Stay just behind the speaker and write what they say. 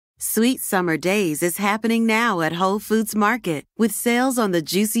Sweet Summer Days is happening now at Whole Foods Market with sales on the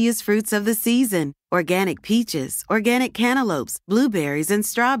juiciest fruits of the season. Organic peaches, organic cantaloupes, blueberries, and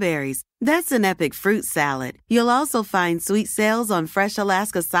strawberries. That's an epic fruit salad. You'll also find sweet sales on fresh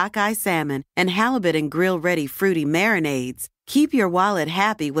Alaska sockeye salmon and halibut and grill-ready fruity marinades. Keep your wallet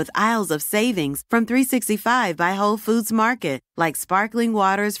happy with aisles of savings from $3.65 by Whole Foods Market, like sparkling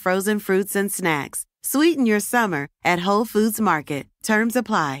waters, frozen fruits, and snacks. Sweeten your summer at Whole Foods Market. Terms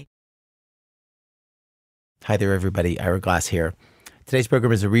apply. Hi there, everybody. Ira Glass here. Today's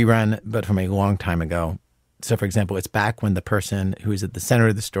program is a rerun, but from a long time ago. So, for example, it's back when the person who is at the center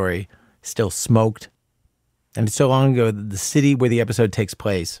of the story still smoked. And it's so long ago that the city where the episode takes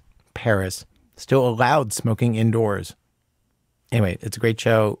place, Paris, still allowed smoking indoors. Anyway, it's a great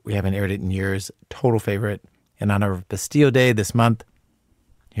show. We haven't aired it in years. Total favorite. In honor of Bastille Day this month,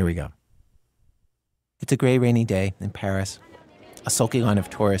 here we go. It's a gray, rainy day in Paris. A sulky line of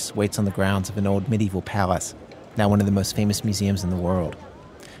tourists waits on the grounds of an old medieval palace, now one of the most famous museums in the world.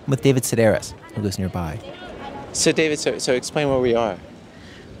 I'm with David Sedaris, who lives nearby. So David, so explain where we are.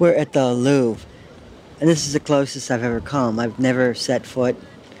 We're at the Louvre, and this is the closest I've ever come. I've never set foot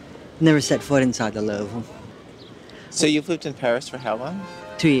inside the Louvre. So you've lived in Paris for how long?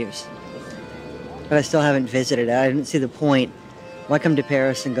 2 years. But I still haven't visited it. I didn't see the point. Why come to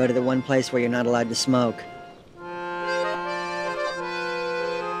Paris and go to the one place where you're not allowed to smoke?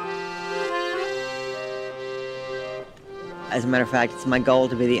 As a matter of fact, it's my goal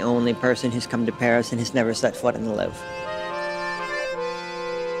to be the only person who's come to Paris and has never set foot in the Louvre.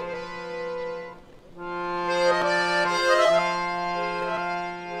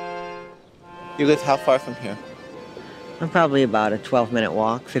 You live how far from here? I'm probably about a 12-minute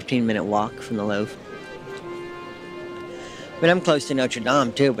walk, 15-minute walk from the Louvre. But I'm close to Notre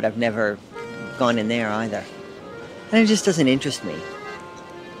Dame, too, but I've never gone in there either. And it just doesn't interest me.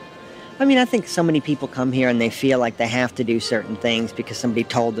 I mean, I think so many people come here and they feel like they have to do certain things because somebody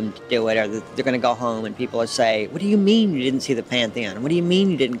told them to do it, or they're going to go home and people will say, what do you mean you didn't see the Pantheon? What do you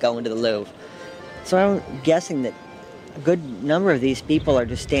mean you didn't go into the Louvre? So I'm guessing that a good number of these people are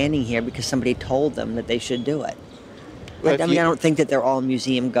just standing here because somebody told them that they should do it. Well, I don't think that they're all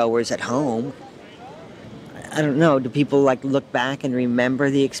museum goers at home. I don't know, do people look back and remember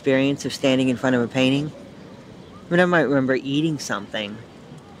the experience of standing in front of a painting? I mean, I might remember eating something,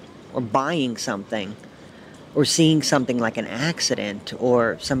 or buying something, or seeing something like an accident,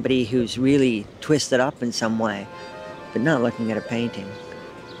 or somebody who's really twisted up in some way, but not looking at a painting.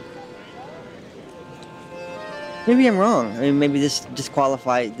 Maybe I'm wrong. I mean, maybe this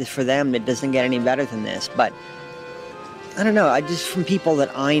disqualifies for them. It doesn't get any better than this, but I don't know. From people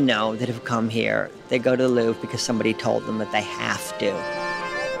that I know that have come here, they go to the Louvre because somebody told them that they have to.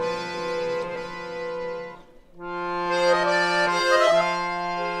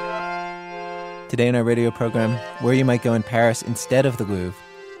 Today in our radio program, where you might go in Paris instead of the Louvre.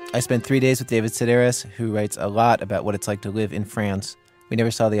 I spent 3 days with David Sedaris, who writes a lot about what it's like to live in France. We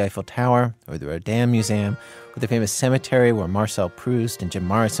never saw the Eiffel Tower, or the Rodin Museum, or the famous cemetery where Marcel Proust and Jim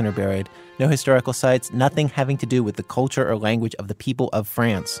Morrison are buried. No historical sites, nothing having to do with the culture or language of the people of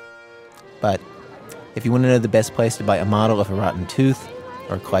France. But if you want to know the best place to buy a model of a rotten tooth,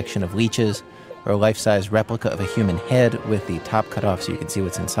 or a collection of leeches, or a life-size replica of a human head with the top cut off so you can see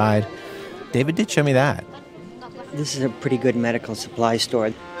what's inside, David did show me that. This is a pretty good medical supply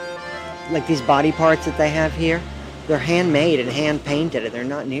store. Like these body parts that they have here, they're handmade and hand-painted, and they're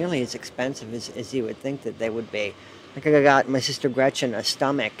not nearly as expensive as you would think that they would be. Like I got my sister Gretchen a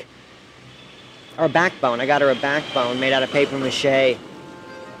stomach, or a backbone. I got her a backbone made out of papier-mâché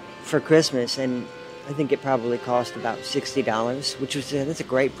for Christmas, and I think it probably cost about $60, which was that's a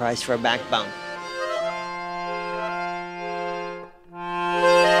great price for a backbone.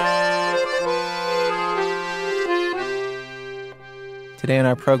 Today on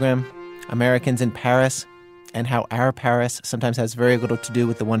our program, Americans in Paris, and how our Paris sometimes has very little to do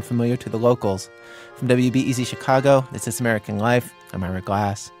with the one familiar to the locals. From WBEZ Chicago, this is American Life. I'm Ira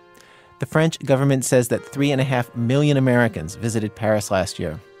Glass. The French government says that 3.5 million Americans visited Paris last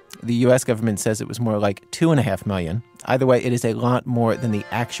year. The U.S. government says it was more like 2.5 million. Either way, it is a lot more than the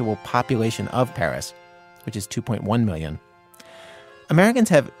actual population of Paris, which is 2.1 million. Americans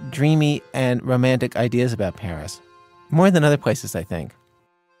have dreamy and romantic ideas about Paris, more than other places, I think.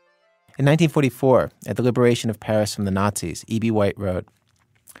 In 1944, at the liberation of Paris from the Nazis, E.B. White wrote,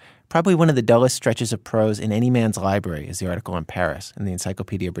 "Probably one of the dullest stretches of prose in any man's library is the article on Paris in the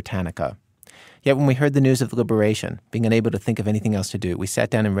Encyclopedia Britannica. Yet when we heard the news of the liberation, being unable to think of anything else to do, we sat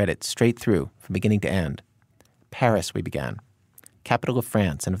down and read it straight through, from beginning to end. Paris, we began, capital of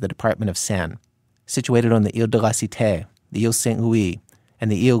France and of the department of Seine, situated on the Ile de la Cité, the Ile Saint-Louis,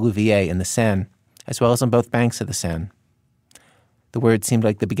 and the Ile Louviers in the Seine, as well as on both banks of the Seine. The words seemed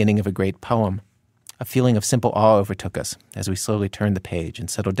like the beginning of a great poem. A feeling of simple awe overtook us as we slowly turned the page and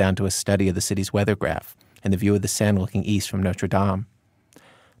settled down to a study of the city's weather graph and the view of the Seine looking east from Notre Dame.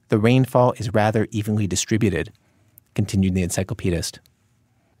 The rainfall is rather evenly distributed, continued the encyclopedist.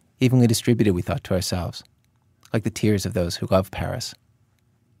 Evenly distributed, we thought to ourselves, like the tears of those who love Paris.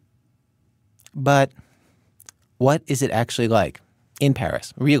 But what is it actually like in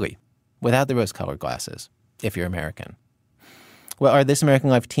Paris, really, without the rose-colored glasses, if you're American? Well, our This American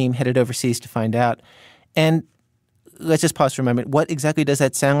Life team headed overseas to find out. And let's just pause for a moment. What exactly does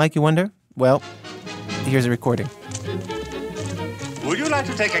that sound like, you wonder? Well, here's a recording. Would you like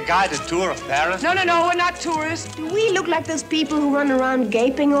to take a guided tour of Paris? No, we're not tourists. Do we look like those people who run around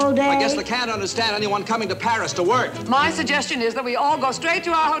gaping all day? I guess they can't understand anyone coming to Paris to work. My suggestion is that we all go straight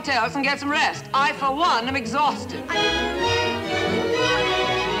to our hotels and get some rest. I, for one, am exhausted.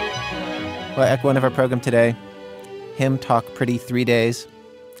 Well, Act 1 of our program today, Him Talk Pretty 3 Days.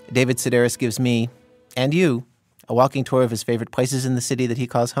 David Sedaris gives me, and you, a walking tour of his favorite places in the city that he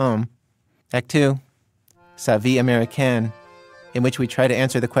calls home. Act 2, Sa vie américaine, in which we try to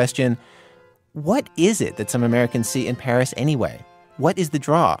answer the question, what is it that some Americans see in Paris anyway? What is the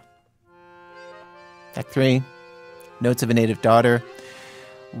draw? Act 3, Notes of a Native Daughter,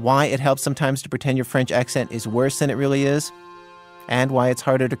 why it helps sometimes to pretend your French accent is worse than it really is, and why it's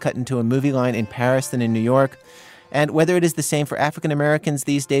harder to cut into a movie line in Paris than in New York, and whether it is the same for African Americans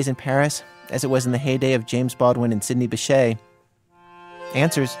these days in Paris as it was in the heyday of James Baldwin and Sidney Bechet.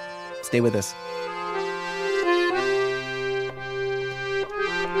 Answers. Stay with us.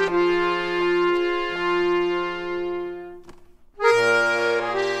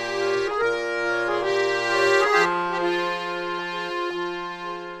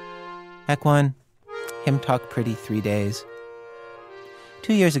 Act 1, Him Talk Pretty 3 Days.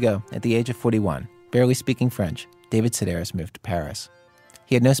 2 years ago, at the age of 41, barely speaking French, David Sedaris moved to Paris.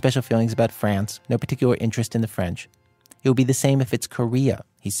 He had no special feelings about France, no particular interest in the French. It would be the same if it's Korea,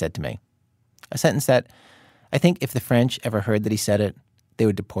 he said to me. A sentence that, I think if the French ever heard that he said it, they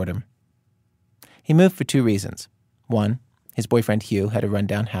would deport him. He moved for 2 reasons. 1, his boyfriend Hugh had a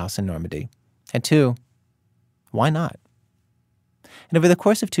rundown house in Normandy. And 2, why not? And over the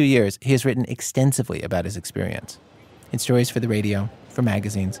course of 2 years, he has written extensively about his experience, in stories for the radio, for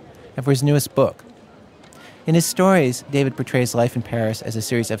magazines, and for his newest book. In his stories, David portrays life in Paris as a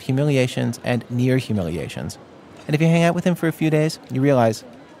series of humiliations and near humiliations. And if you hang out with him for a few days, you realize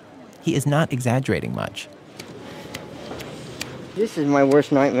he is not exaggerating much. This is my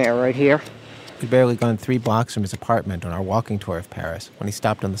worst nightmare right here. We'd barely gone 3 blocks from his apartment on our walking tour of Paris when he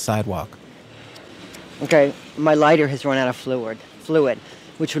stopped on the sidewalk. Okay, my lighter has run out of fluid,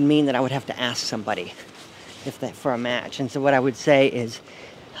 which would mean that I would have to ask somebody for a match. And so what I would say is,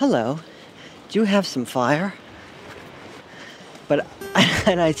 hello, do you have some fire? But,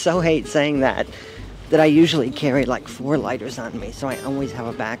 and I so hate saying that I usually carry like 4 lighters on me, so I always have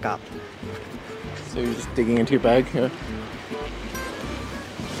a backup. So you're just digging into your bag here?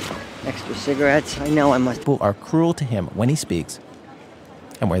 Extra cigarettes, I know I must. People are cruel to him when he speaks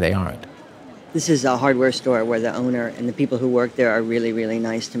and where they aren't. This is a hardware store where the owner and the people who work there are really, really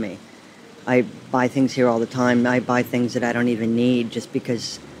nice to me. I buy things here all the time. I buy things that I don't even need just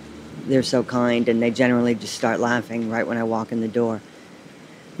because they're so kind, and they generally just start laughing right when I walk in the door.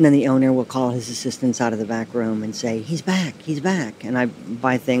 And then the owner will call his assistants out of the back room and say, he's back. And I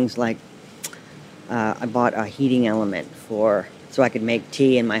buy things like, I bought a heating element so I could make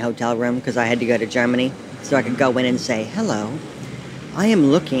tea in my hotel room because I had to go to Germany. So I could go in and say, hello, I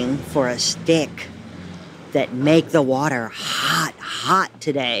am looking for a stick that make the water hot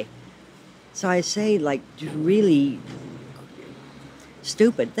today. So I say like really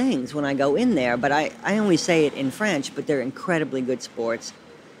stupid things when I go in there, but I only say it in French, but they're incredibly good sports.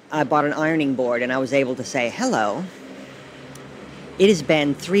 I bought an ironing board and I was able to say, hello, it has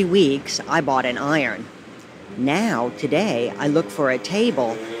been 3 weeks, I bought an iron. Now, today, I look for a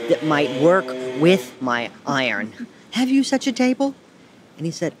table that might work with my iron. Have you such a table? And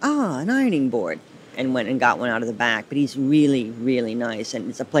he said, an ironing board, and went and got one out of the back. But he's really, really nice, and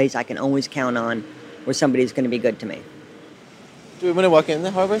it's a place I can always count on where somebody's going to be good to me. Do we want to walk in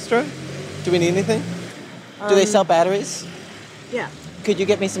the hardware store? Do we need anything? Do they sell batteries? Yeah. Could you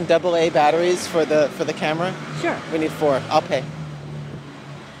get me some AA batteries for the camera? Sure. We need 4. I'll pay.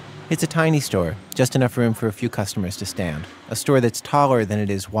 It's a tiny store, just enough room for a few customers to stand. A store that's taller than it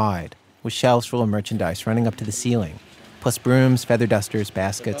is wide, with shelves full of merchandise running up to the ceiling, plus brooms, feather dusters,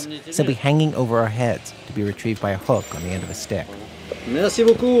 baskets, simply hanging over our heads to be retrieved by a hook on the end of a stick. Merci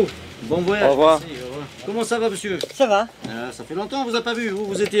beaucoup. Bon voyage. Au revoir. Comment ça va, monsieur? Ça va? Ah, ça fait longtemps, on vous a pas vu.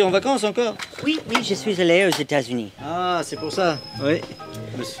 Vous étiez en vacances encore? Oui, je suis allé aux États-Unis. Ah, c'est pour ça. Oui.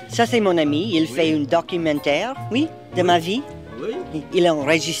 Monsieur. Ça, c'est mon ami. Il fait un documentaire, de ma vie. Oui. Il a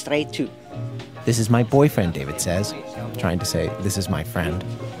enregistré tout. This is my boyfriend, David says, trying to say, this is my friend.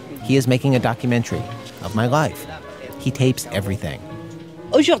 He is making a documentary of my life. He tapes everything.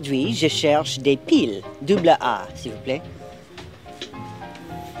 Aujourd'hui, je cherche des piles, double A, s'il vous plaît.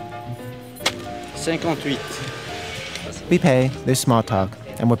 58. We pay, there's small talk,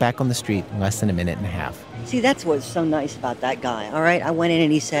 and we're back on the street in less than a minute and a half. See, that's what's so nice about that guy, all right? I went in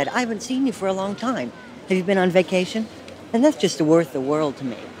and he said, I haven't seen you for a long time. Have you been on vacation? And that's just worth the world to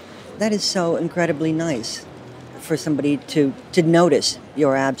me. That is so incredibly nice for somebody to notice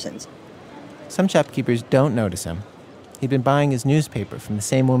your absence. Some shopkeepers don't notice him. He'd been buying his newspaper from the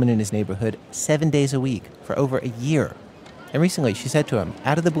same woman in his neighborhood 7 days a week for over a year. And recently she said to him,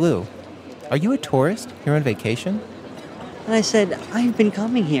 out of the blue, "Are you a tourist? You're on vacation?" And I said, I've been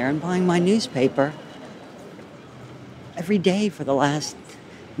coming here and buying my newspaper every day for the last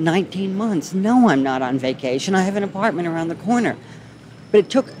 19 months. No, I'm not on vacation. I have an apartment around the corner. But it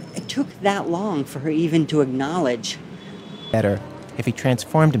took that long for her even to acknowledge. Better if he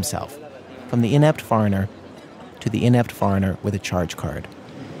transformed himself from the inept foreigner to the inept foreigner with a charge card.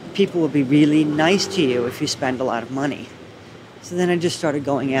 People will be really nice to you if you spend a lot of money. So then I just started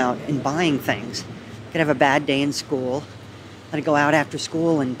going out and buying things. I could have a bad day in school. I'd go out after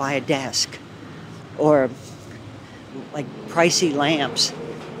school and buy a desk or like pricey lamps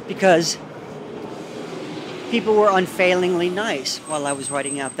because people were unfailingly nice while I was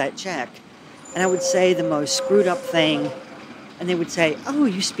writing out that check. And I would say the most screwed up thing and they would say, "Oh,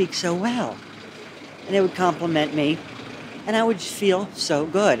 you speak so well." And they would compliment me and I would feel so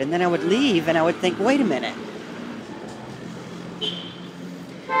good. And then I would leave and I would think, wait a minute.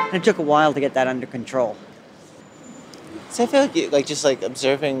 And it took a while to get that under control. So I feel like just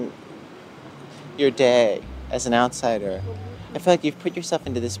observing your day as an outsider, I feel like you've put yourself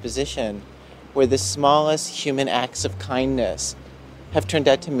into this position where the smallest human acts of kindness have turned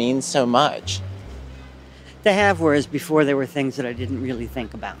out to mean so much. They have, whereas before there were things that I didn't really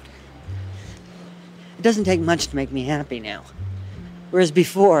think about. It doesn't take much to make me happy now. Whereas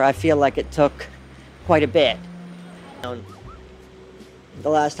before, I feel like it took quite a bit. The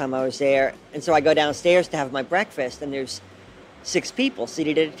last time I was there, and so I go downstairs to have my breakfast, and there's 6 people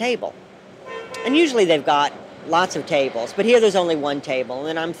seated at a table. And usually they've got lots of tables, but here there's only one table,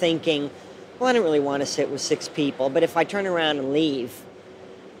 and I'm thinking, well, I don't really want to sit with 6 people, but if I turn around and leave,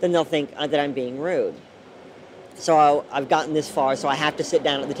 then they'll think that I'm being rude. So I've gotten this far, so I have to sit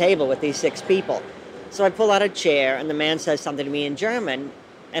down at the table with these 6 people. So I pull out a chair, and the man says something to me in German,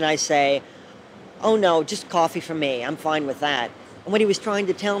 and I say, "Oh no, just coffee for me, I'm fine with that." And what he was trying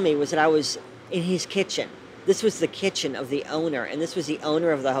to tell me was that I was in his kitchen. This was the kitchen of the owner, and this was the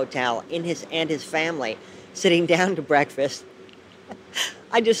owner of the hotel and his family sitting down to breakfast.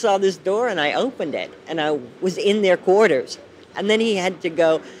 I just saw this door, and I opened it, and I was in their quarters. And then he had to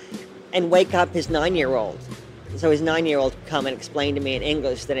go and wake up his 9-year-old. So his 9-year-old would come and explain to me in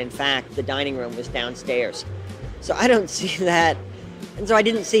English that, in fact, the dining room was downstairs. So I don't see that. And so I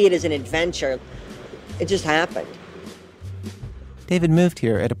didn't see it as an adventure. It just happened. David moved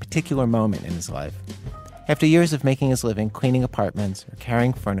here at a particular moment in his life. After years of making his living cleaning apartments or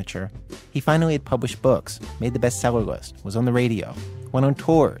carrying furniture, he finally had published books, made the bestseller list, was on the radio, went on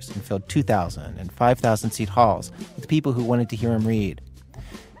tours, and filled 2,000 and 5,000-seat halls with people who wanted to hear him read.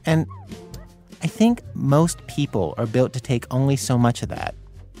 And I think most people are built to take only so much of that,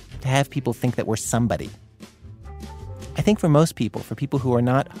 to have people think that we're somebody. I think for most people, for people who are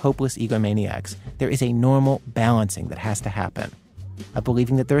not hopeless egomaniacs, there is a normal balancing that has to happen, of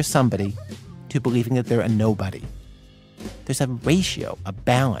believing that they're a somebody to believing that they're a nobody. There's a ratio, a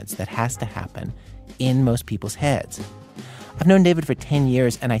balance that has to happen in most people's heads. I've known David for 10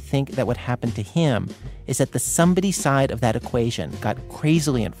 years, and I think that what happened to him is that the somebody side of that equation got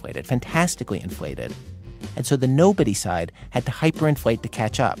crazily inflated, fantastically inflated. And so the nobody side had to hyperinflate to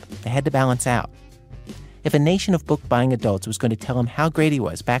catch up. They had to balance out. If a nation of book-buying adults was going to tell him how great he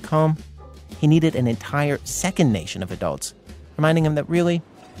was back home, he needed an entire second nation of adults, reminding him that really,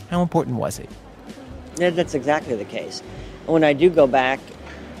 how important was he? Yeah, that's exactly the case. And when I do go back,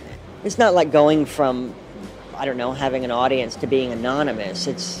 it's not like going from, I don't know, having an audience to being anonymous.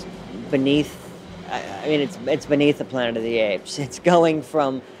 It's beneath, it's beneath the Planet of the Apes. It's going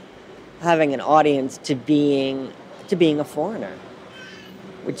from having an audience to being a foreigner,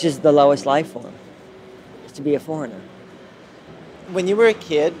 which is the lowest life form, is to be a foreigner. When you were a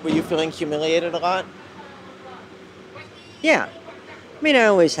kid, were you feeling humiliated a lot? Yeah. I mean, I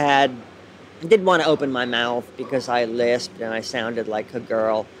always had I didn't want to open my mouth because I lisped and I sounded like a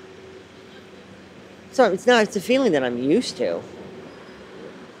girl. So it's a feeling that I'm used to.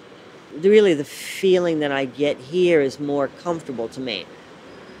 Really, the feeling that I get here is more comfortable to me.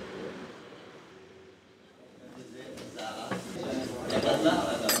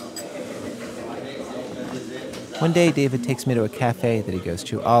 One day, David takes me to a cafe that he goes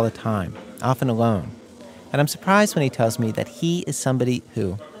to all the time, often alone. And I'm surprised when he tells me that he is somebody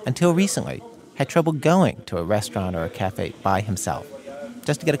who, until recently, had trouble going to a restaurant or a cafe by himself,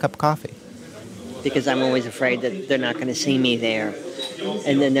 just to get a cup of coffee. Because I'm always afraid that they're not going to see me there.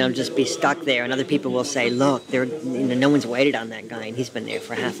 And then they'll just be stuck there, and other people will say, look, no one's waited on that guy, and he's been there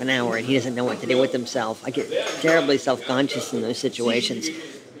for half an hour, and he doesn't know what to do with himself. I get terribly self-conscious in those situations.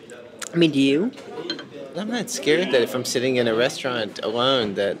 I mean, do you? I'm not scared that if I'm sitting in a restaurant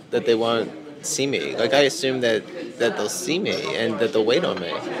alone that they won't see me. Like, I assume that they'll see me and that they'll wait on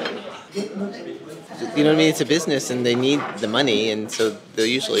me. You know what I mean? It's a business, and they need the money, and so they'll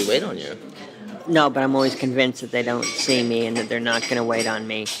usually wait on you. No, but I'm always convinced that they don't see me and that they're not going to wait on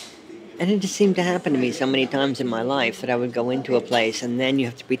me. And it just seemed to happen to me so many times in my life that I would go into a place and then you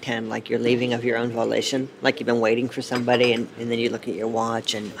have to pretend like you're leaving of your own volition, like you've been waiting for somebody, and then you look at your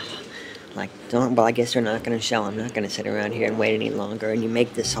watch and well, I guess they're not going to show. I'm not going to sit around here and wait any longer. And you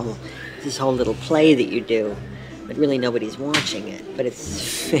make this whole little play that you do, but really nobody's watching it. But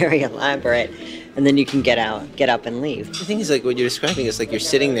it's very elaborate. And then you can get up and leave. The thing is, like, what you're describing is like you're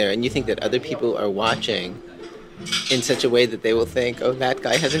sitting there and you think that other people are watching in such a way that they will think, oh, that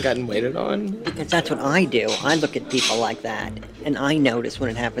guy hasn't gotten waited on. Because that's what I do. I look at people like that, and I notice when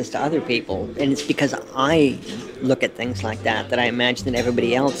it happens to other people. And it's because I look at things like that I imagine that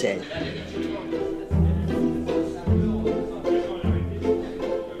everybody else is.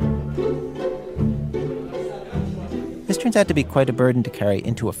 This turns out to be quite a burden to carry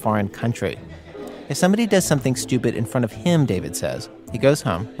into a foreign country. If somebody does something stupid in front of him, David says, he goes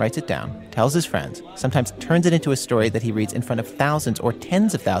home, writes it down, tells his friends, sometimes turns it into a story that he reads in front of thousands or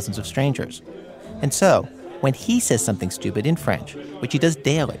tens of thousands of strangers. And so, when he says something stupid in French, which he does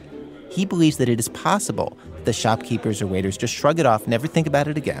daily, he believes that it is possible that the shopkeepers or waiters just shrug it off, never think about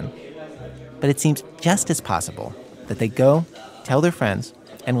it again. But it seems just as possible that they go, tell their friends,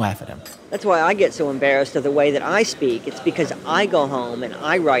 and laugh at him. That's why I get so embarrassed of the way that I speak. It's because I go home and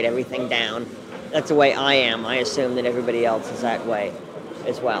I write everything down. That's the way I am. I assume that everybody else is that way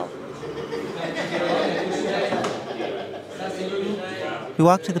as well. We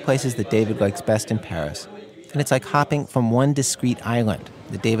walk to the places that David likes best in Paris, and it's like hopping from one discrete island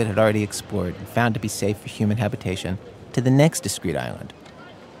that David had already explored and found to be safe for human habitation to the next discrete island.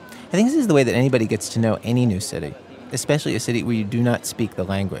 I think this is the way that anybody gets to know any new city, especially a city where you do not speak the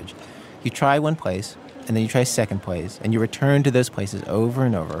language. You try one place, and then you try a second place, and you return to those places over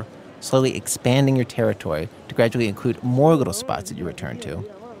and over, slowly expanding your territory to gradually include more little spots that you return to.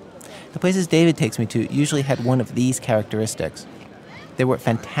 The places David takes me to usually had one of these characteristics. There were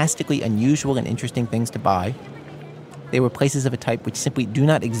fantastically unusual and interesting things to buy. They were places of a type which simply do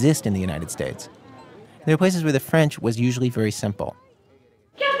not exist in the United States. There were places where the French was usually very simple.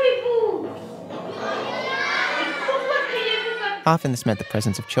 Often this meant the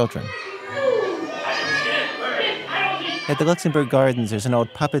presence of children. At the Luxembourg Gardens, there's an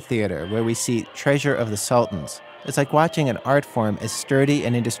old puppet theater where we see Treasure of the Sultans. It's like watching an art form as sturdy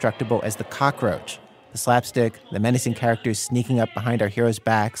and indestructible as the cockroach. The slapstick, the menacing characters sneaking up behind our heroes'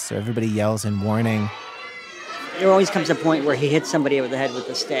 backs so everybody yells in warning. There always comes a point where he hits somebody over the head with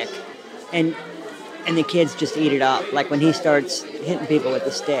a stick, and the kids just eat it up. Like when he starts hitting people with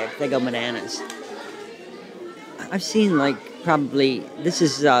the stick, they go bananas. I've seen this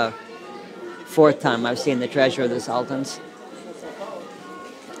is fourth time I've seen the Treasure of the Sultans.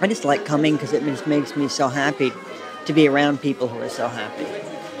 I just like coming because it just makes me so happy to be around people who are so happy.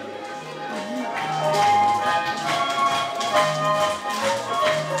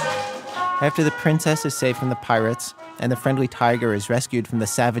 After the princess is saved from the pirates and the friendly tiger is rescued from the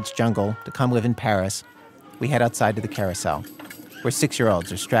savage jungle to come live in Paris, we head outside to the carousel, where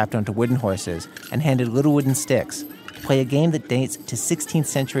 6-year-olds are strapped onto wooden horses and handed little wooden sticks to play a game that dates to 16th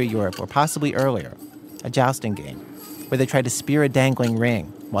century Europe or possibly earlier, a jousting game, where they try to spear a dangling ring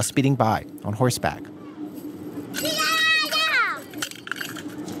while speeding by on horseback.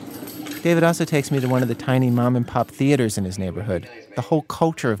 David also takes me to one of the tiny mom-and-pop theaters in his neighborhood. The whole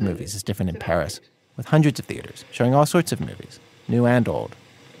culture of movies is different in Paris, with hundreds of theaters showing all sorts of movies, new and old.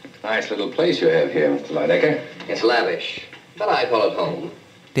 Nice little place you have here, Mr. Lydecker. It's lavish, but I call it home.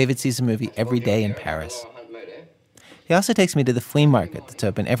 David sees a movie every day in Paris. He also takes me to the flea market that's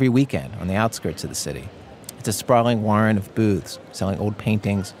open every weekend on the outskirts of the city. It's a sprawling warren of booths selling old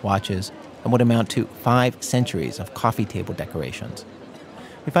paintings, watches, and would amount to 5 centuries of coffee table decorations.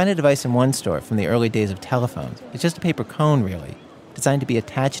 We find a device in one store from the early days of telephones. It's just a paper cone, really, designed to be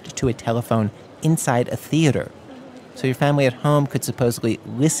attached to a telephone inside a theater. So your family at home could supposedly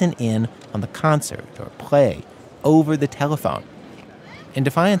listen in on the concert or play over the telephone. In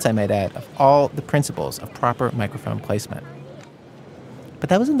defiance, I might add, of all the principles of proper microphone placement. But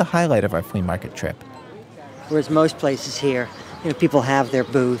that wasn't the highlight of our flea market trip. Whereas most places here, people have their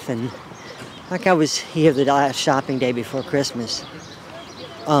booth, and like I was here the last shopping day before Christmas.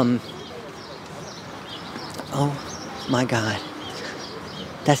 Oh my God.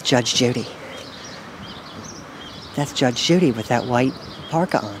 That's Judge Judy. That's Judge Judy with that white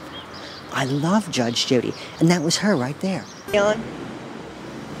parka on. I love Judge Judy. And that was her right there.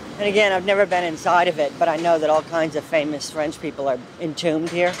 And again, I've never been inside of it, but I know that all kinds of famous French people are entombed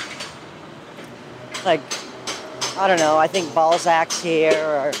here. Like, I don't know, I think Balzac's here,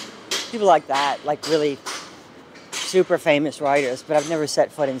 or people like that, like really super famous writers, but I've never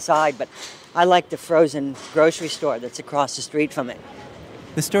set foot inside. But I like the frozen grocery store that's across the street from it.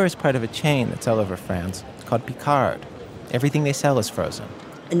 The store is part of a chain that's all over France. It's called Picard. Everything they sell is frozen.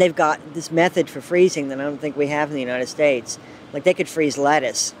 And they've got this method for freezing that I don't think we have in the United States. Like, they could freeze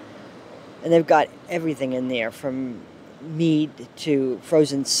lettuce. And they've got everything in there, from meat to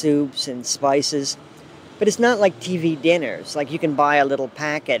frozen soups and spices. But it's not like TV dinners. Like, you can buy a little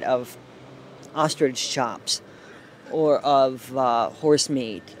packet of ostrich chops, or of horse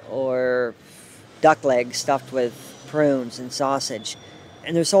meat, or duck legs stuffed with prunes and sausage.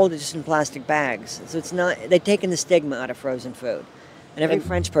 And they're sold just in plastic bags. So it's not, they've taken the stigma out of frozen food. And every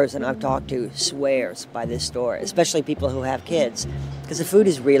French person I've talked to swears by this store, especially people who have kids, because the food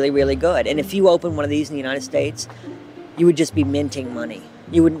is really, really good. And if you open one of these in the United States, you would just be minting money.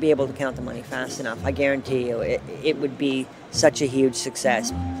 You wouldn't be able to count the money fast enough. I guarantee you it would be such a huge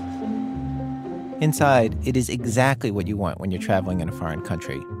success. Inside, it is exactly what you want when you're traveling in a foreign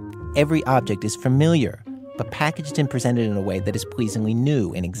country. Every object is familiar, but packaged and presented in a way that is pleasingly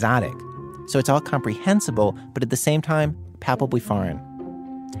new and exotic. So it's all comprehensible, but at the same time, palpably foreign.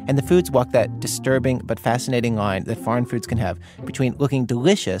 And the foods walk that disturbing but fascinating line that foreign foods can have between looking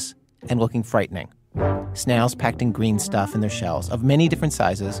delicious and looking frightening. Snails packed in green stuff in their shells of many different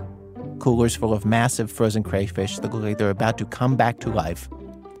sizes, coolers full of massive frozen crayfish that look like they're about to come back to life,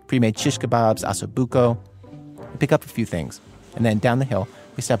 pre-made shish kebabs, ossobuco. We pick up a few things, and then down the hill,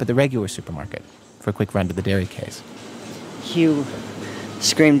 we stop at the regular supermarket for a quick run to the dairy case. Hugh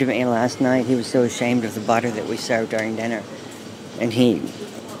screamed at me last night. He was so ashamed of the butter that we served during dinner. And he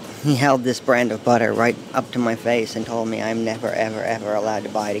held this brand of butter right up to my face and told me I'm never, ever, ever allowed to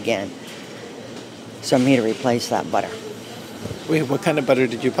buy it again. So I'm here to replace that butter. Wait, what kind of butter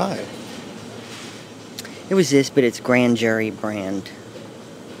did you buy? It was this, but it's Grand Jury brand.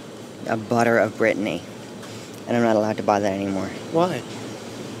 A butter of Brittany. And I'm not allowed to buy that anymore. Why?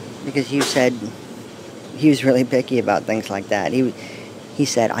 Because Hugh said he was really picky about things like that. He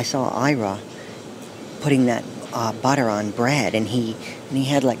said, I saw Ira putting that butter on bread, and he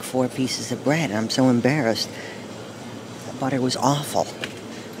had like 4 pieces of bread, and I'm so embarrassed. The butter was awful.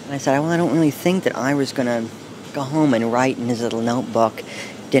 And I said, well, I don't really think that Ira's going to go home and write in his little notebook,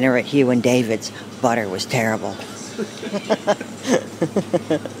 dinner at Hugh and David's, butter was terrible.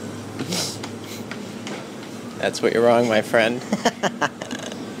 That's what you're wrong, my friend.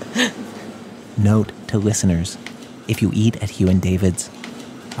 Note to listeners, if you eat at Hugh and David's,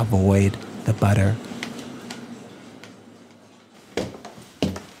 avoid the butter.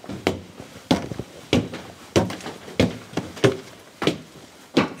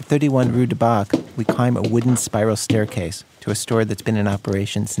 At 31 Rue de Bac, we climb a wooden spiral staircase to a store that's been in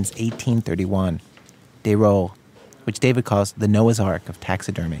operation since 1831, Des Rolles, which David calls the Noah's Ark of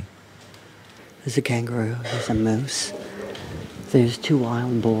taxidermy. There's a kangaroo, there's a moose, there's 2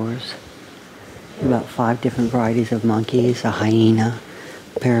 wild boars, about 5 different varieties of monkeys, a hyena,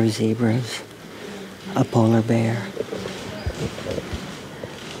 a pair of zebras, a polar bear,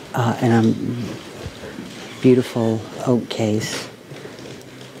 and a beautiful oak case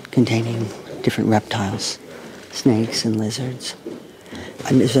containing different reptiles, snakes and lizards.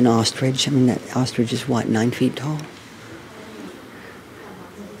 And there's an ostrich. I mean, that ostrich is what, 9 feet tall?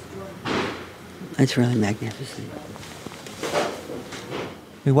 It's really magnificent.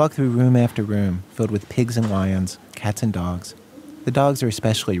 We walk through room after room, filled with pigs and lions, cats and dogs. The dogs are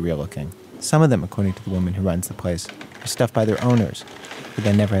especially real-looking. Some of them, according to the woman who runs the place, are stuffed by their owners, who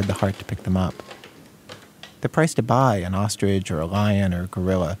then never had the heart to pick them up. The price to buy an ostrich or a lion or a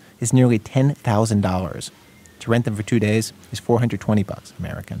gorilla is nearly $10,000. To rent them for 2 days is $420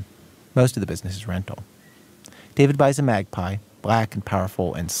 American. Most of the business is rental. David buys a magpie, black and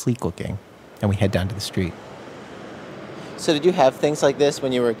powerful and sleek-looking, and we head down to the street. So did you have things like this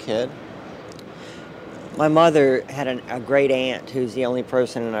when you were a kid? My mother had a great aunt who's the only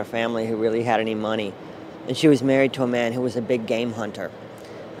person in our family who really had any money. And she was married to a man who was a big game hunter.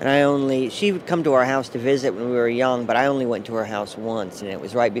 And she would come to our house to visit when we were young, but I only went to her house once, and it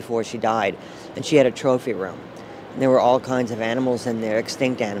was right before she died. And she had a trophy room. And there were all kinds of animals in there,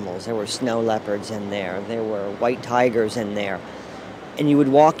 extinct animals. There were snow leopards in there. There were white tigers in there. And you would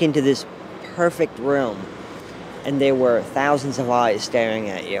walk into this perfect room, and there were thousands of eyes staring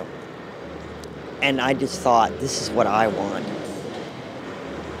at you. And I just thought, this is what I want.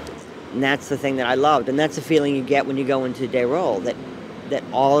 And that's the thing that I loved. And that's the feeling you get when you go into Desrolles, that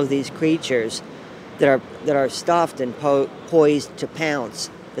all of these creatures that are stuffed and poised to pounce,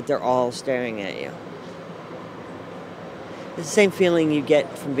 that they're all staring at you. It's the same feeling you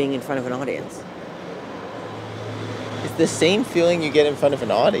get from being in front of an audience. It's the same feeling you get in front of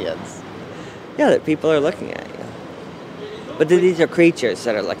an audience? Yeah, that people are looking at you. But these are creatures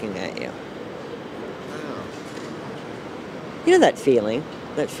that are looking at you. You know that feeling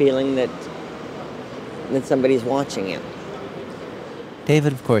that somebody's watching you.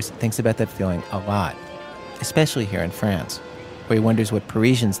 David, of course, thinks about that feeling a lot, especially here in France, where he wonders what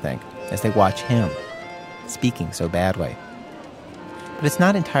Parisians think as they watch him, speaking so badly. But it's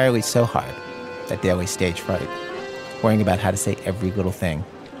not entirely so hard, that daily stage fright, worrying about how to say every little thing,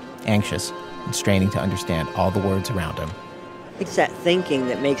 anxious and straining to understand all the words around him. It's that thinking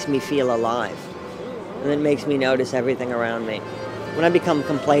that makes me feel alive, and that makes me notice everything around me. When I become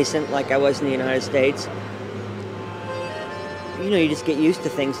complacent, like I was in the United States, you just get used to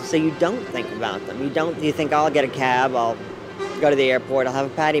things, so you don't think about them. You think, I'll get a cab, I'll go to the airport, I'll have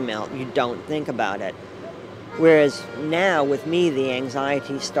a patty melt. You don't think about it. Whereas now, with me, the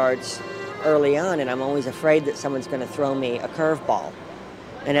anxiety starts early on, and I'm always afraid that someone's going to throw me a curveball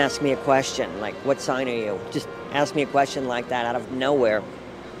and ask me a question, like, what sign are you? Just ask me a question like that out of nowhere,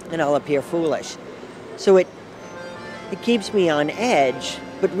 and I'll appear foolish. So it keeps me on edge,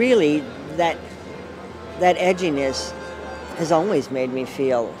 but really, that edginess has always made me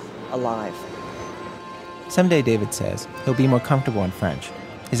feel alive. Someday, David says, he'll be more comfortable in French.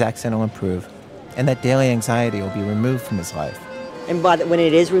 His accent will improve, and that daily anxiety will be removed from his life. And when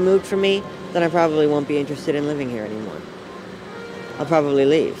it is removed from me, then I probably won't be interested in living here anymore. I'll probably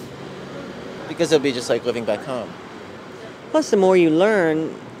leave. Because it'll be just like living back home. Plus, the more you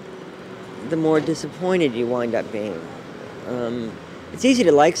learn, the more disappointed you wind up being. It's easy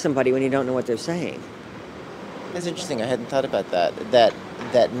to like somebody when you don't know what they're saying. That's interesting. I hadn't thought about that.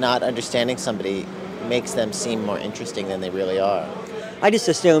 That not understanding somebody makes them seem more interesting than they really are. I just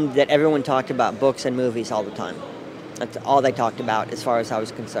assumed that everyone talked about books and movies all the time. That's all they talked about as far as I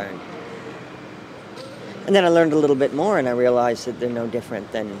was concerned. And then I learned a little bit more, and I realized that they're no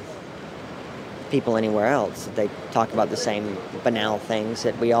different than people anywhere else. They talk about the same banal things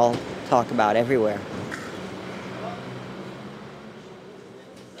that we all talk about everywhere.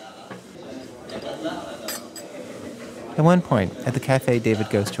 At one point, at the cafe David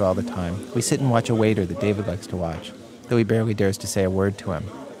goes to all the time, we sit and watch a waiter that David likes to watch, though he barely dares to say a word to him.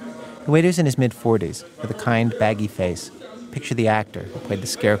 The waiter's in his mid-40s, with a kind, baggy face. Picture the actor who played the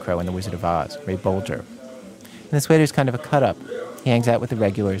Scarecrow in The Wizard of Oz, Ray Bolger. And this waiter's kind of a cut-up. He hangs out with the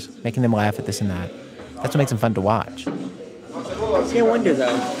regulars, making them laugh at this and that. That's what makes him fun to watch. See, I wonder,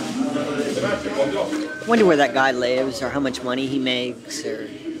 though. I wonder where that guy lives, or how much money he makes, or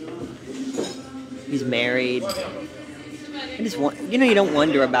he's married. I just want, you don't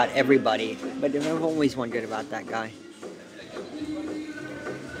wonder about everybody, but I've always wondered about that guy.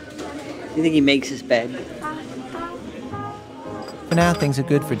 Do you think he makes his bed? For now, things are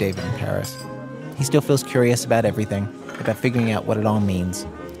good for David in Paris. He still feels curious about everything, about figuring out what it all means,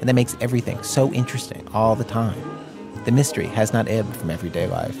 and that makes everything so interesting all the time. The mystery has not ebbed from everyday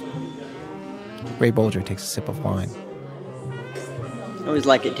life. Ray Bolger takes a sip of wine. I always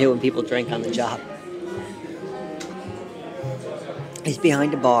like it, too, when people drink on the job. He's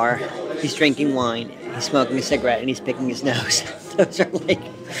behind a bar, he's drinking wine, he's smoking a cigarette, and he's picking his nose. Those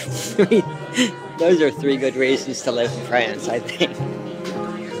are three good reasons to live in France, I think.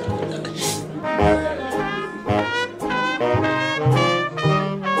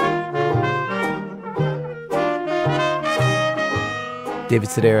 David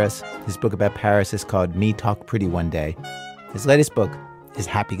Sedaris, his book about Paris is called Me Talk Pretty One Day. His latest book is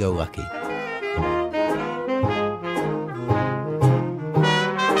Happy Go Lucky.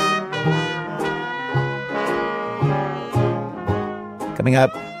 Coming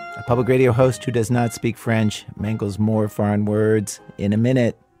up, a public radio host who does not speak French mangles more foreign words in a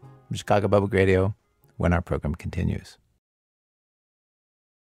minute from Chicago Public Radio when our program continues.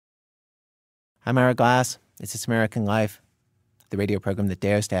 I'm Ira Glass. It's This American Life, the radio program that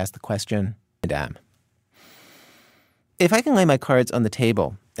dares to ask the question, Madame. If I can lay my cards on the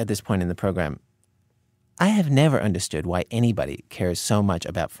table at this point in the program, I have never understood why anybody cares so much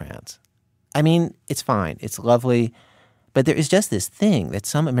about France. I mean, it's fine, it's lovely, but there is just this thing that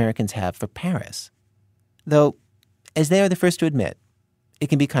some Americans have for Paris. Though, as they are the first to admit, it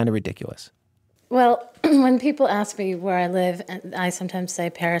can be kind of ridiculous. Well, when people ask me where I live, and I sometimes say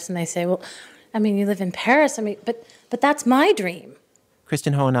Paris, and they say, well, I mean, you live in Paris. I mean, but that's my dream.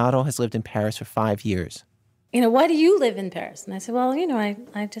 Kristen Hohenadel has lived in Paris for 5 years. Why do you live in Paris? And I said, well,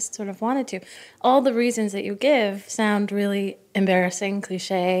 I just sort of wanted to. All the reasons that you give sound really embarrassing,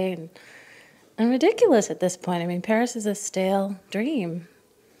 cliche, and ridiculous at this point. I mean, Paris is a stale dream.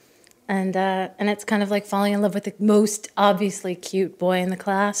 And it's kind of like falling in love with the most obviously cute boy in the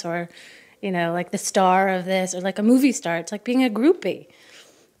class, or, like the star of this, or like a movie star. It's like being a groupie.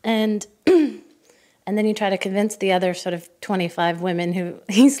 And and then you try to convince the other sort of 25 women who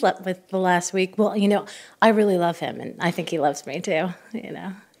he slept with the last week, well, I really love him, and I think he loves me too,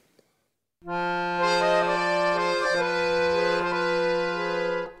 There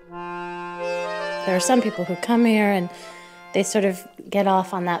are some people who come here and they sort of get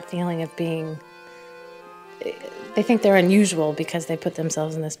off on that feeling of being, they think they're unusual because they put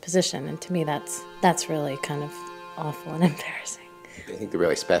themselves in this position, and to me that's really kind of awful and embarrassing. They think they're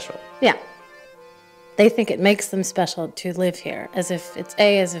really special. Yeah. They think it makes them special to live here, as if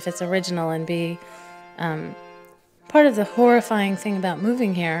it's original, and B, part of the horrifying thing about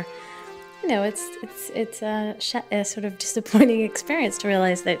moving here, it's a sort of disappointing experience to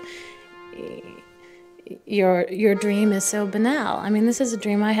realize that your dream is so banal. I mean, this is a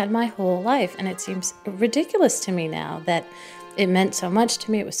dream I had my whole life, and it seems ridiculous to me now that it meant so much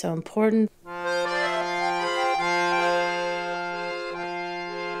to me, it was so important.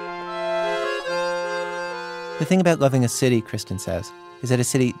 The thing about loving a city, Kristen says, is that a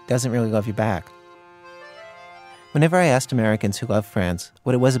city doesn't really love you back. Whenever I asked Americans who love France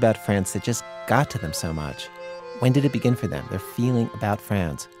what it was about France that just got to them so much, when did it begin for them, their feeling about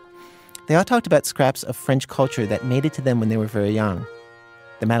France, they all talked about scraps of French culture that made it to them when they were very young.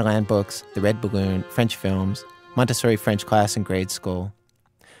 The Madeleine books, the Red Balloon, French films, Montessori French class in grade school.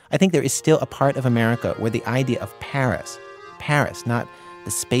 I think there is still a part of America where the idea of Paris, not the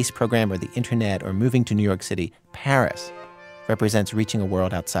space program or the internet or moving to New York City, Paris, represents reaching a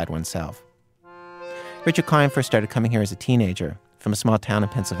world outside oneself. Richard Klein first started coming here as a teenager from a small town in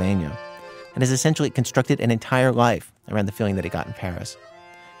Pennsylvania and has essentially constructed an entire life around the feeling that he got in Paris.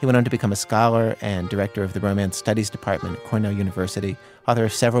 He went on to become a scholar and director of the Romance Studies Department at Cornell University, author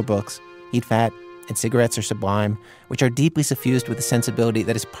of several books, Eat Fat and Cigarettes Are Sublime, which are deeply suffused with a sensibility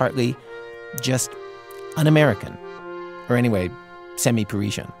that is partly just un-American, or anyway,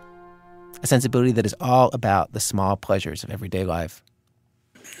 semi-Parisian. A sensibility that is all about the small pleasures of everyday life.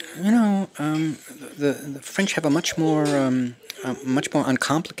 The French have a much more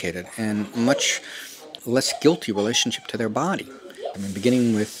uncomplicated and much less guilty relationship to their body. I mean,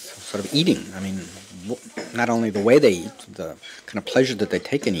 beginning with sort of eating. I mean, not only the way they eat, the kind of pleasure that they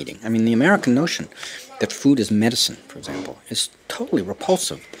take in eating. I mean, the American notion that food is medicine, for example, is totally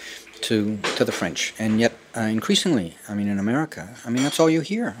repulsive to the French. And yet, increasingly, I mean, in America, I mean, that's all you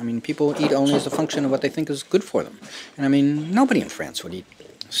hear. I mean, people eat only as a function of what they think is good for them. And I mean, nobody in France would eat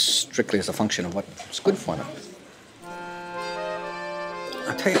strictly as a function of what's good for them.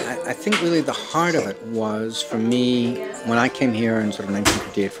 I'll tell you, I think really the heart of it was, for me, when I came here in sort of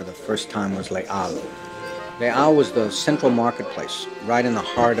 1958 for the first time, was Les Halles. Les Halles was the central marketplace, right in the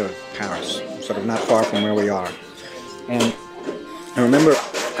heart of Paris, sort of not far from where we are. And I remember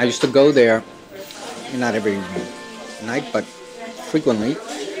I used to go there, not every night, but frequently.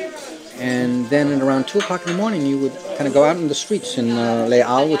 And then at around 2 o'clock in the morning, you would kind of go out in the streets in Les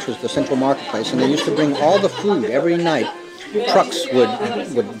Halles, which was the central marketplace, and they used to bring all the food every night. Trucks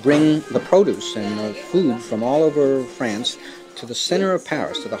would bring the produce and the food from all over France to the center of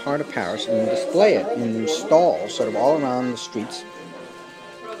Paris, to the heart of Paris, and display it in stalls sort of all around the streets.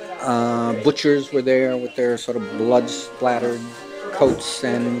 Butchers were there with their sort of blood-splattered coats,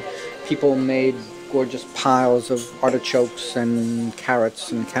 and people made gorgeous piles of artichokes and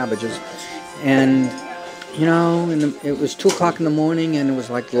carrots and cabbages. And, it was 2 o'clock in the morning, and it was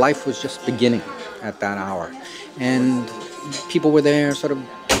like life was just beginning at that hour. And people were there sort of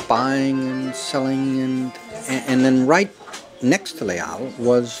buying and selling, and then right next to Les Halles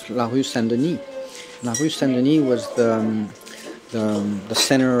was La Rue Saint-Denis. La Rue Saint-Denis was the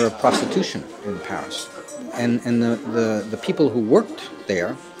center of prostitution in Paris. And the people who worked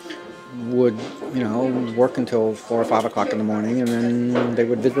there would, work until 4 or 5 o'clock in the morning, and then they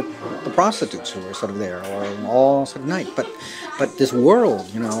would visit the prostitutes who were sort of there, or all sort of night. But this world,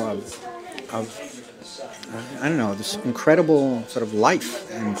 of I don't know, this incredible sort of life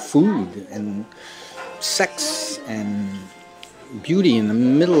and food and sex and beauty in the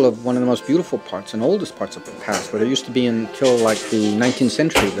middle of one of the most beautiful parts and oldest parts of Paris, where there used to be until like the 19th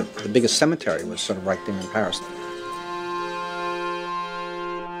century, the biggest cemetery was sort of right there in Paris.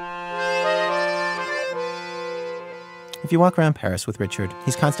 If you walk around Paris with Richard,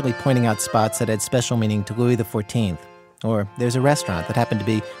 he's constantly pointing out spots that had special meaning to Louis XIV. Or there's a restaurant that happened to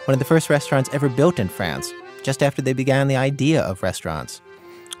be one of the first restaurants ever built in France, just after they began the idea of restaurants.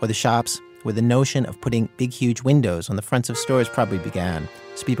 Or the shops where the notion of putting big, huge windows on the fronts of stores probably began,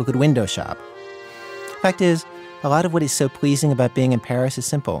 so people could window shop. Fact is, a lot of what is so pleasing about being in Paris is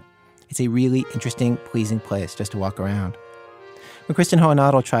simple. It's a really interesting, pleasing place just to walk around. When Kristen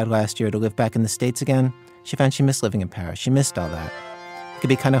Hohenadel tried last year to live back in the States again, she found she missed living in Paris. She missed all that. It could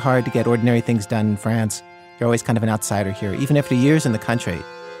be kind of hard to get ordinary things done in France. You're always kind of an outsider here, even after years in the country.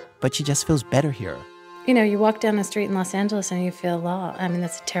 But she just feels better here. You walk down the street in Los Angeles and you feel lost. I mean,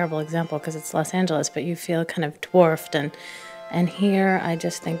 that's a terrible example because it's Los Angeles, but you feel kind of dwarfed. And here I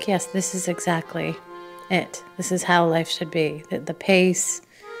just think, yes, this is exactly it. This is how life should be. The pace,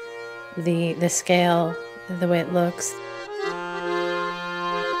 the scale, the way it looks.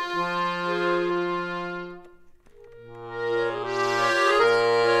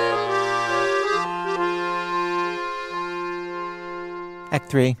 Act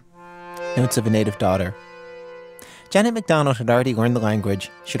 3, Notes of a Native Daughter. Janet MacDonald had already learned the language,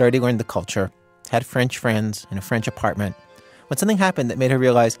 she'd already learned the culture, had French friends in a French apartment, when something happened that made her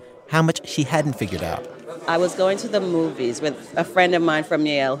realize how much she hadn't figured out. I was going to the movies with a friend of mine from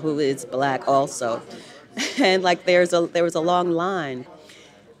Yale who is black also. And there was a long line.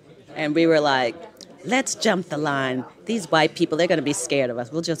 And we were like, let's jump the line. These white people, they're going to be scared of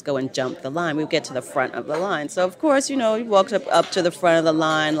us. We'll just go and jump the line. We'll get to the front of the line. So, of course, we walked up to the front of the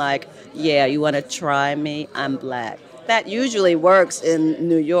line like, yeah, you want to try me? I'm black. That usually works in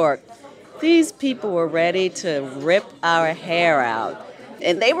New York. These people were ready to rip our hair out.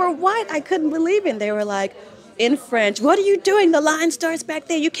 And they were white. I couldn't believe it. They were like, in French, what are you doing? The line starts back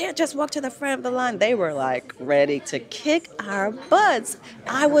there. You can't just walk to the front of the line. They were like ready to kick our butts.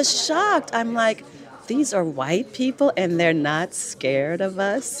 I was shocked. I'm like, these are white people and they're not scared of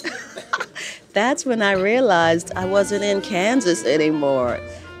us? That's when I realized I wasn't in Kansas anymore.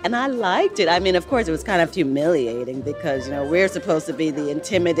 And I liked it. I mean, of course, it was kind of humiliating because, we're supposed to be the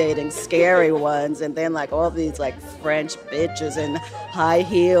intimidating, scary ones. And then, all these, French bitches in high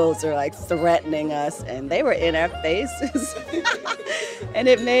heels are, threatening us. And they were in our faces. And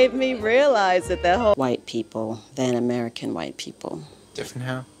it made me realize that the whole white people than American white people. Different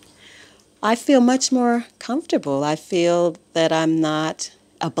how? I feel much more comfortable. I feel that I'm not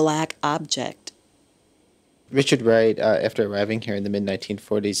a black object. Richard Wright, after arriving here in the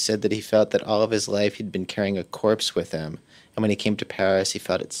mid-1940s, said that he felt that all of his life he'd been carrying a corpse with him, and when he came to Paris, he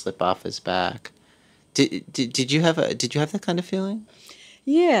felt it slip off his back. Did you have that kind of feeling?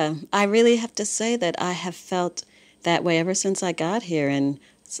 Yeah, I really have to say that I have felt that way ever since I got here, and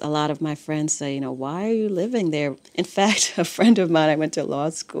a lot of my friends say, why are you living there? In fact, a friend of mine I went to law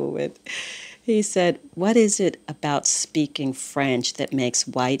school with, he said, what is it about speaking French that makes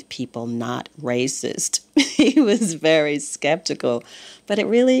white people not racist? He was very skeptical. But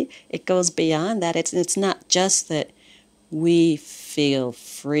it goes beyond that. It's not just that we feel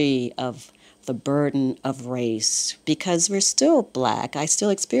free of the burden of race, because we're still black. I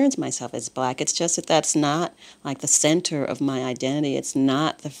still experience myself as black. It's just that that's not the center of my identity. It's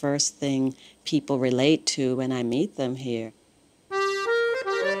not the first thing people relate to when I meet them here.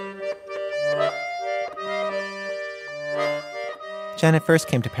 Janet first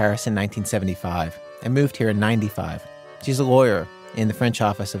came to Paris in 1975 and moved here in 95. She's a lawyer in the French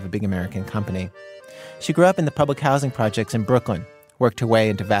office of a big American company. She grew up in the public housing projects in Brooklyn, worked her way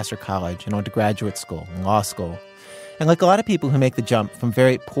into Vassar College and on to graduate school and law school. And like a lot of people who make the jump from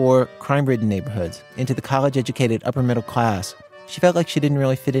very poor, crime-ridden neighborhoods into the college-educated upper middle class, she felt like she didn't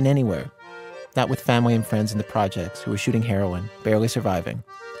really fit in anywhere. Not with family and friends in the projects who were shooting heroin, barely surviving.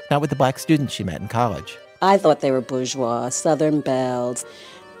 Not with the black students she met in college. I thought they were bourgeois, Southern belles.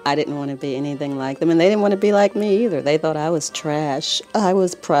 I didn't want to be anything like them, and they didn't want to be like me either. They thought I was trash. I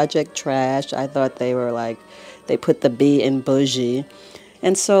was project trash. I thought they were they put the B in bougie.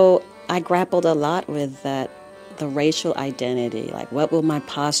 And so I grappled a lot with that, the racial identity. What will my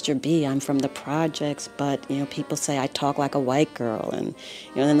posture be? I'm from the projects, but, people say I talk like a white girl. And,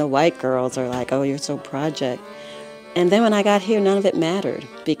 then the white girls are like, oh, you're so project. And then when I got here, none of it mattered,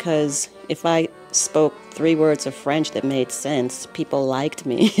 because if I spoke 3 words of French that made sense, people liked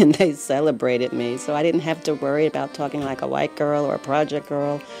me and they celebrated me. So I didn't have to worry about talking like a white girl or a project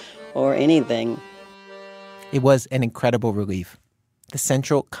girl or anything. It was an incredible relief. The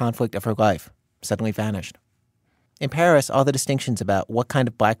central conflict of her life suddenly vanished. In Paris, all the distinctions about what kind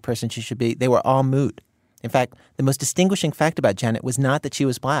of black person she should be, they were all moot. In fact, the most distinguishing fact about Janet was not that she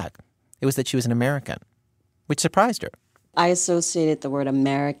was black. It was that she was an American, which surprised her. I associated the word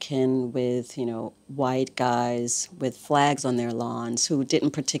American with, white guys with flags on their lawns who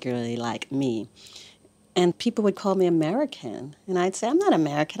didn't particularly like me. And people would call me American. And I'd say, I'm not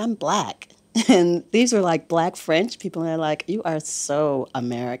American, I'm black. And these were like black French people, and they're like, you are so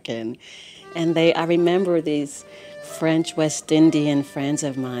American. And I remember these French West Indian friends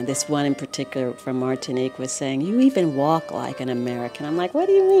of mine, this one in particular from Martinique was saying, you even walk like an American. I'm like, what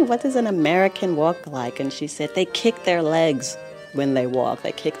do you mean? What does an American walk like? And she said, they kick their legs when they walk.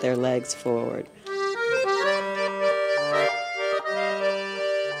 They kick their legs forward.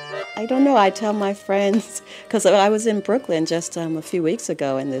 I don't know. I tell my friends, because I was in Brooklyn just a few weeks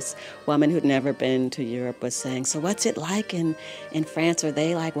ago, and this woman who'd never been to Europe was saying, so what's it like in France? Are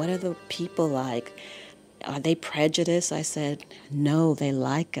they like, what are the people like? Are they prejudiced? I said, no, they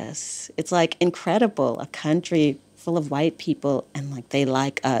like us. It's like incredible, a country full of white people, and like they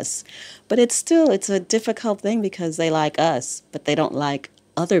like us. But it's a difficult thing because they like us, but they don't like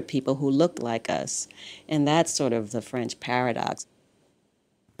other people who look like us. And that's sort of the French paradox.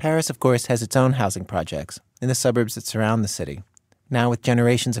 Paris, of course, has its own housing projects in the suburbs that surround the city, now with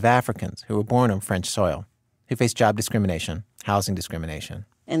generations of Africans who were born on French soil, who face job discrimination, housing discrimination.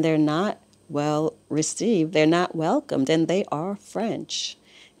 And they're not well received, they're not welcomed, and they are French.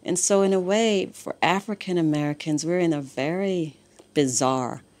 And so in a way, for African Americans, we're in a very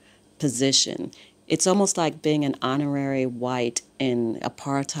bizarre position. It's almost like being an honorary white in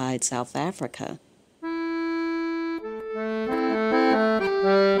apartheid South Africa.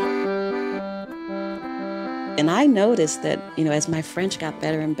 And I noticed that, as my French got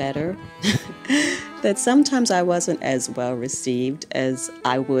better and better, that sometimes I wasn't as well received as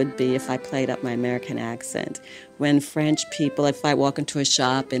I would be if I played up my American accent. When French people, if I walk into a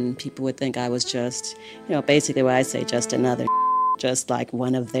shop and people would think I was just, basically what I say, just another, just like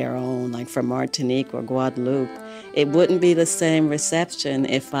one of their own, like from Martinique or Guadeloupe, it wouldn't be the same reception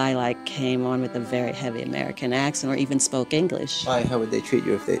if I came on with a very heavy American accent or even spoke English. Why? How would they treat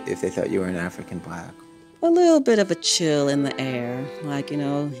you if they thought you were an African black? A little bit of a chill in the air, like,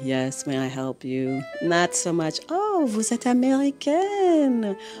 yes, may I help you? Not so much, oh, vous êtes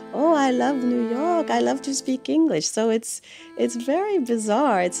américaine. Oh, I love New York. I love to speak English. So it's very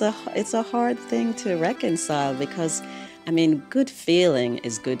bizarre. It's a hard thing to reconcile because, good feeling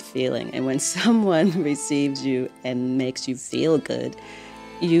is good feeling. And when someone receives you and makes you feel good,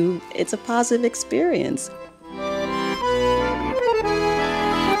 it's a positive experience.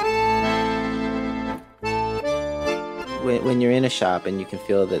 When you're in a shop and you can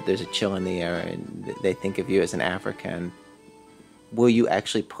feel that there's a chill in the air and they think of you as an African, will you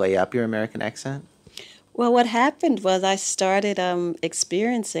actually play up your American accent? Well, what happened was I started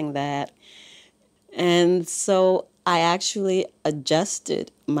experiencing that. And so I actually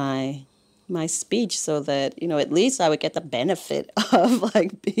adjusted my speech so that, at least I would get the benefit of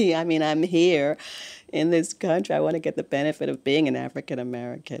I'm here in this country. I want to get the benefit of being an African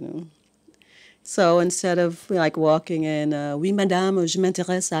American. So instead of walking in, oui madame, je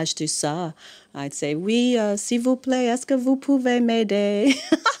m'intéresse à acheter ça, I'd say, oui, s'il vous plaît, est-ce que vous pouvez m'aider?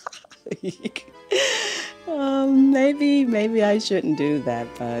 Maybe I shouldn't do that,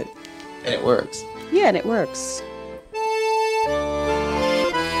 but... And it works. Yeah, and it works.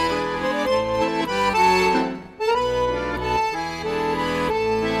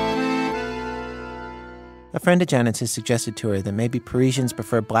 A friend of Janet's has suggested to her that maybe Parisians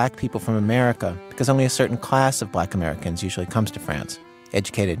prefer black people from America because only a certain class of black Americans usually comes to France,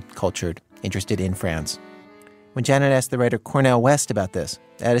 educated, cultured, interested in France. When Janet asked the writer Cornel West about this,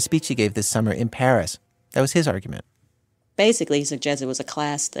 at a speech he gave this summer in Paris, that was his argument. Basically, he suggested it was a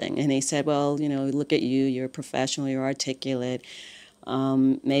class thing. And he said, well, look at you, you're a professional, you're articulate.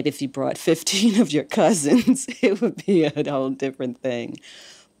 Maybe if you brought 15 of your cousins, it would be a whole different thing.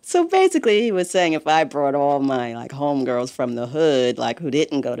 So basically, he was saying if I brought all my homegirls from the hood, who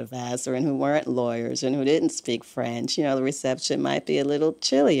didn't go to Vassar and who weren't lawyers and who didn't speak French, the reception might be a little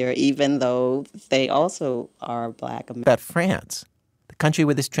chillier, even though they also are black Americans. About France, country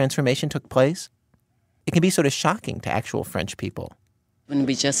where this transformation took place, it can be sort of shocking to actual French people. When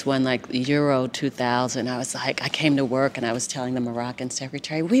we just won like Euro 2000, I was like, I came to work and I was telling the Moroccan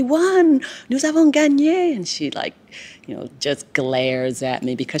secretary, we won, nous avons gagné. And she just glares at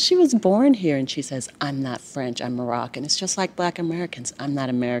me because she was born here and she says, I'm not French, I'm Moroccan. It's just like Black Americans. I'm not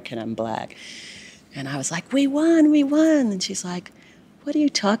American, I'm Black. And I was like, we won. And she's like, what are you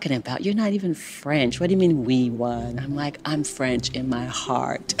talking about? You're not even French. What do you mean we won? I'm like, I'm French in my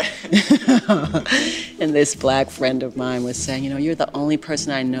heart. And this Black friend of mine was saying, you're the only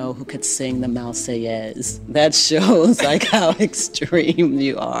person I know who could sing the Marseillaise. That shows like how extreme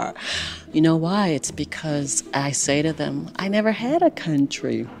you are. You know why? It's because I say to them, I never had a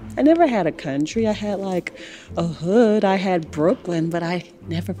country. I had like a hood. I had Brooklyn, but I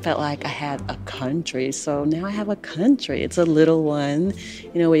never felt like I had a country. So now I have a country. It's a little one.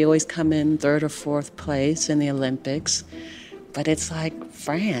 We always come in 3rd or 4th place in the Olympics, but it's like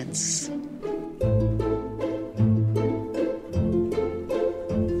France.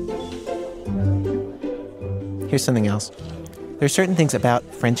 Here's something else. There are certain things about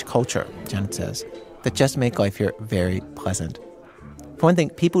French culture, Janet says, that just make life here very pleasant. For one thing,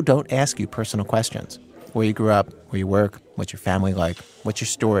 people don't ask you personal questions. Where you grew up, where you work, what's your family like, what's your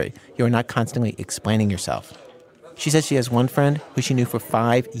story. You are not constantly explaining yourself. She says she has one friend who she knew for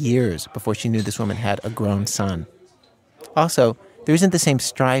 5 years before she knew this woman had a grown son. Also, there isn't the same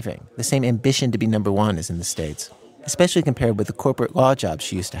striving, the same ambition to be number one as in the States, especially compared with the corporate law jobs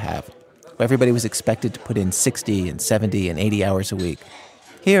she used to have, where everybody was expected to put in 60 and 70 and 80 hours a week.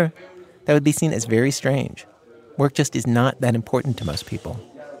 Here, that would be seen as very strange. Work just is not that important to most people.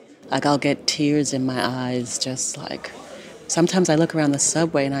 Like I'll get tears in my eyes, just like, sometimes I look around the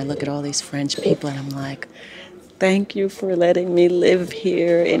subway and I look at all these French people and I'm like, thank you for letting me live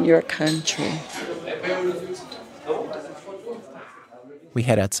here in your country. We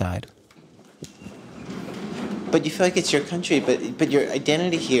head outside. But you feel like it's your country, but your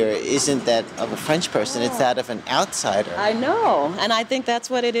identity here isn't that of a French person, it's that of an outsider. I know, and I think that's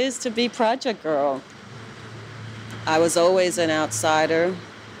what it is to be Project Girl. I was always an outsider,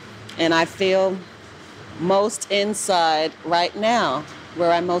 and I feel most inside right now,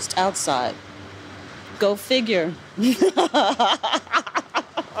 where I'm most outside. Go figure.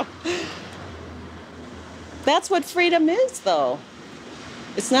 That's what freedom is, though.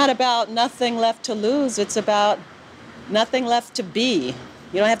 It's not about nothing left to lose. It's about nothing left to be.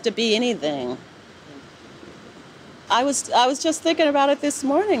 You don't have to be anything. I was just thinking about it this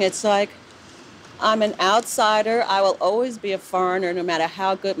morning. It's like, I'm an outsider. I will always be a foreigner no matter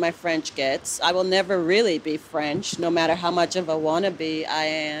how good my French gets. I will never really be French no matter how much of a wannabe I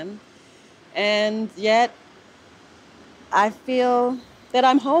am. And yet, I feel that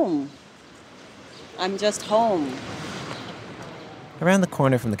I'm home. I'm just home. Around the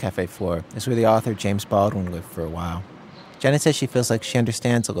corner from the cafe floor is where the author James Baldwin lived for a while. Janet says she feels like she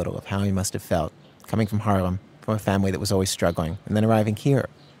understands a little of how he must have felt, coming from Harlem, from a family that was always struggling, and then arriving here.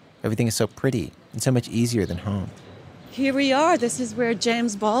 Everything is so pretty and so much easier than home. Here we are. This is where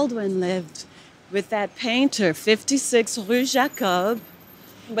James Baldwin lived with that painter, 56 Rue Jacob.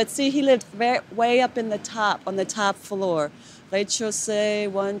 But see, he lived way up in the top, on the top floor. Rez-de-chaussée,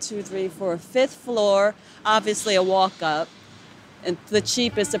 1, 2, 3, 4, 5th floor, obviously a walk up. And the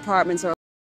cheapest apartments are